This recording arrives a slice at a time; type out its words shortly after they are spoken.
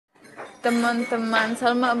teman-teman,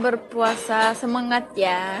 selamat berpuasa, semangat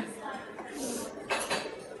ya.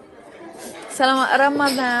 Selamat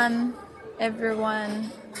Ramadan,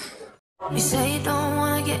 everyone. You say you don't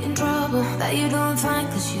wanna get in trouble, that you don't find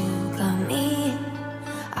 'cause you got me.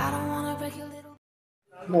 I don't wanna break your little.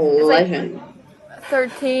 It's like Legend.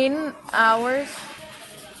 13 hours.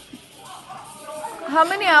 How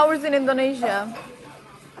many hours in Indonesia?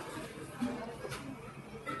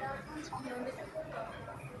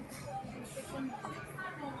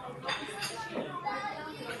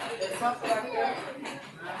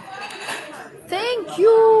 Thank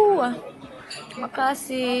you.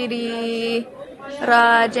 Makasih di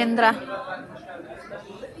Rajendra.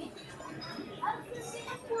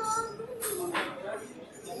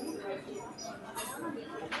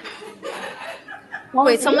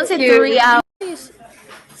 Wait, someone said 3 hours.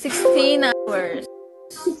 16 hours.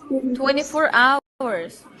 24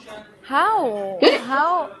 hours. How?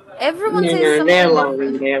 How? Everyone says No, something they're different.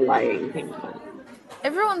 lying. They're lying.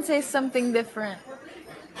 Everyone says something different.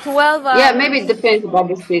 12 hours. Yeah, maybe it depends about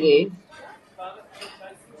the city.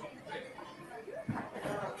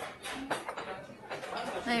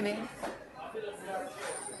 Maybe.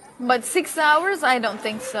 But 6 hours? I don't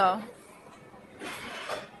think so.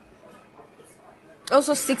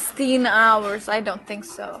 Also 16 hours? I don't think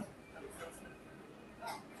so.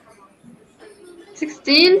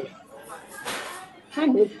 16? How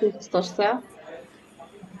did it touch that?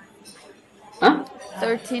 Huh?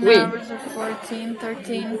 13 Wait. hours or 14,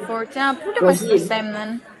 13, 14. Pretty much the same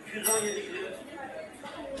then.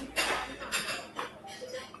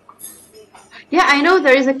 Yeah, I know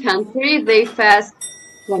there is a country, they fast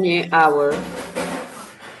 20 hours.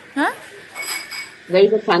 Huh? There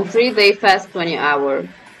is a country, they fast 20 hours.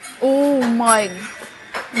 Oh my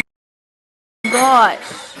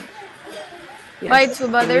gosh. Yes. Bye,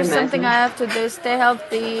 Tugba. Can you There's something I imagine? have to do. Stay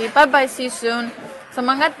healthy. Bye-bye. See you soon.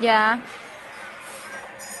 Semangat ya.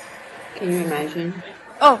 Can you imagine?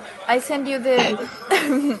 Oh, I sent you the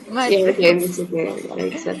Yeah, message. okay, it's okay. I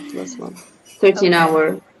accept this one. 13 Okay.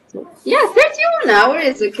 hour. Yeah, 31 hour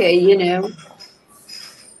is okay, you know.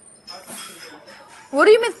 What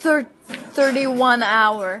do you mean 31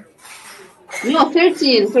 hour? No,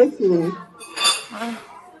 13. It's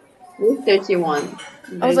 31.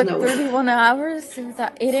 I was There's like, no 31 hours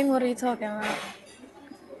without eating? What are you talking about?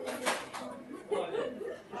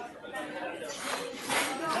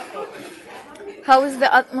 How is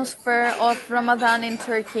the atmosphere of Ramadan in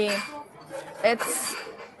Turkey? It's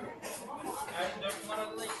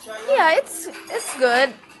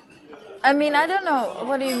good. I mean, I don't know.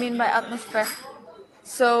 What do you mean by atmosphere?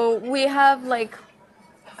 So we have like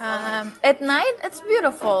at night it's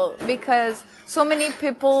beautiful because so many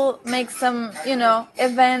people make some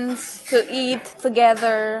events to eat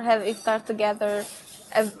together, have iftar together,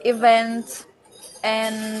 events,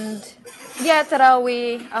 and yeah,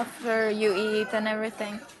 tarawih after you eat and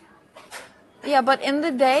everything. Yeah, but in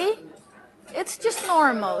the day it's just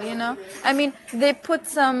normal, I mean, they put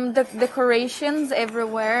some decorations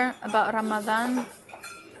everywhere about Ramadan.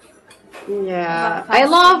 Yeah, I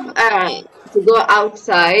love to go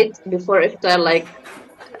outside before iftar. Like,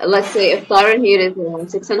 let's say iftar here is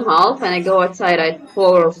around 6:30, and I go outside at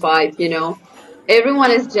 4 or 5.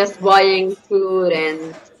 Everyone is just buying food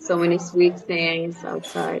and so many sweet things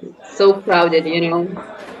outside. It's so crowded.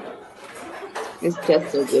 It's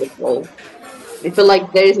just so beautiful. I feel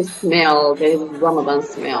like there is a smell. There is a Ramadan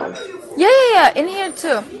smell. Yeah, in here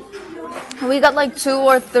too. We got like 2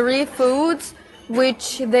 or 3 foods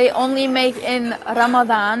which they only make in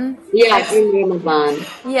Ramadan. Yeah, in Ramadan.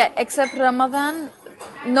 Yeah, except Ramadan,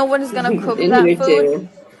 no one is gonna cook In that here food, too.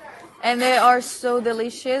 and they are so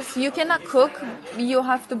delicious. You cannot cook; you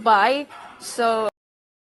have to buy. So,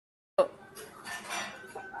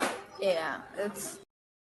 yeah, it's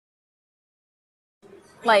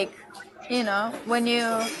like, when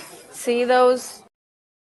you see those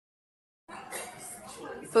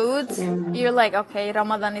foods, you're like, okay,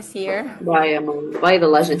 Ramadan is here. By the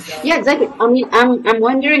legend. Yeah, exactly. I mean, I'm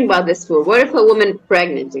wondering about this food. What if a woman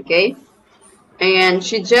pregnant, okay, and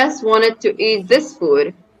she just wanted to eat this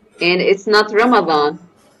food, and it's not Ramadan?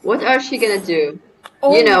 What are she gonna do?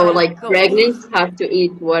 Oh my Like god. pregnant have to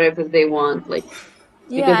eat whatever they want, like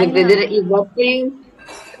Yeah, because I if they know. didn't eat that thing,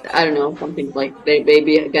 I don't know, something like they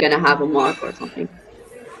maybe gonna have a mark or something.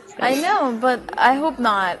 I know, but I hope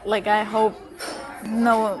not. Like, I hope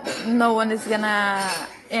no one is gonna,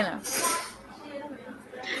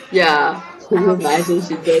 Yeah. Can you imagine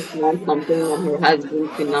she just wants something and her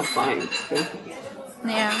husband cannot find?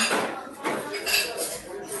 yeah.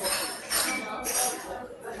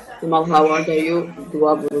 Jamal, how old are you?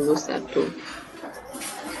 Dua 21.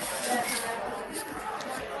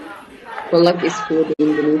 Kolak is food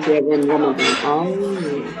in Indonesia when Ramadan. Oh,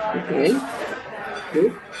 okay.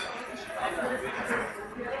 Good.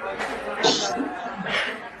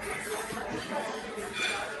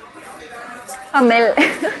 Amel.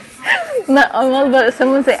 Not Amel, but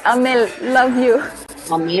someone say Amel, love you.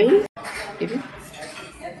 Amil? Okay.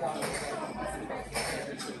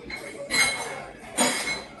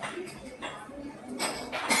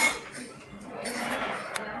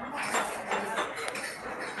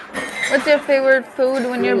 What's your favorite food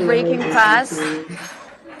when you're breaking fast?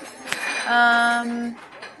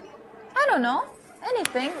 I don't know.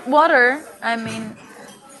 Anything. Water. I mean,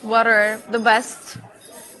 water, the best.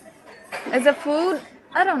 As a food,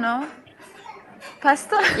 I don't know.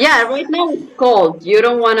 Pasta? Yeah, right now it's cold. You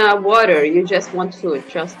don't want water. You just want food.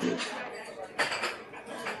 Trust me.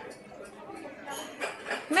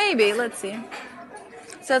 Maybe, let's see.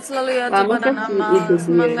 Sehat selalu ya Wah, Tuba masa dan sih itu Amal. dia?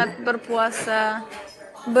 Semangat berpuasa.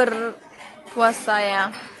 Berpuasa ya.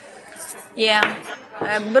 Yeah.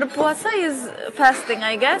 Berpuasa is fasting,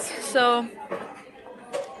 I guess. So,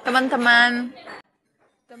 teman-teman.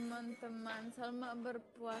 Teman-teman, selamat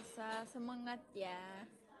berpuasa. Semangat ya.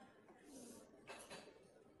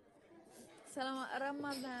 Selamat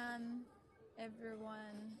Ramadan,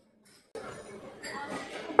 everyone.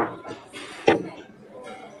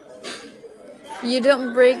 You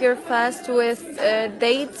don't break your fast with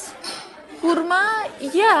dates? Kurma?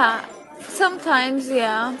 Yeah. Sometimes,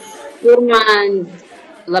 yeah. Kurma and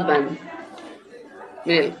laban.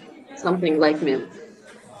 Milk. Something like milk.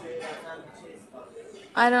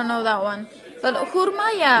 I don't know that one. But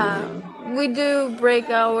hurma, yeah. Yeah. We do break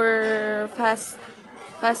our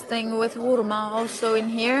fasting with hurma also in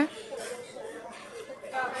here.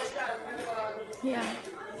 Yeah.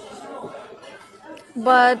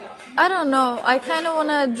 But I don't know. I kind of want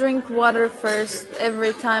to drink water first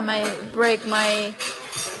every time I break my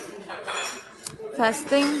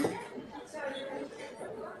fasting.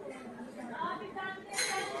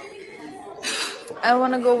 I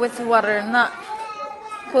want to go with water, not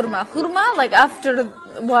hurma. Hurma, like after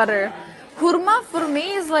water. Hurma for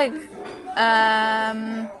me is like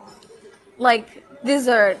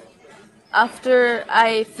dessert. After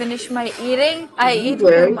I finish my eating, I eat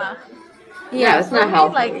Dessert. hurma. No, Yeah, it's for not me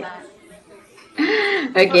like healthy. that.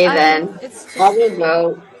 Okay, then. It's I just will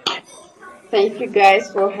go. Thank you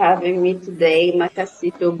guys for having me today.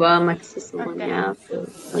 Makasih Tuba, makasih okay.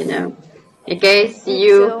 semuanya. Okay, see You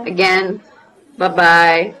you too. again.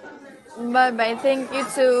 Bye-bye. Bye bye. Thank you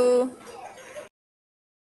too.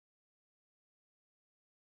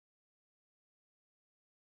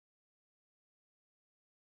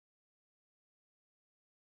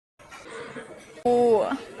 Ooh.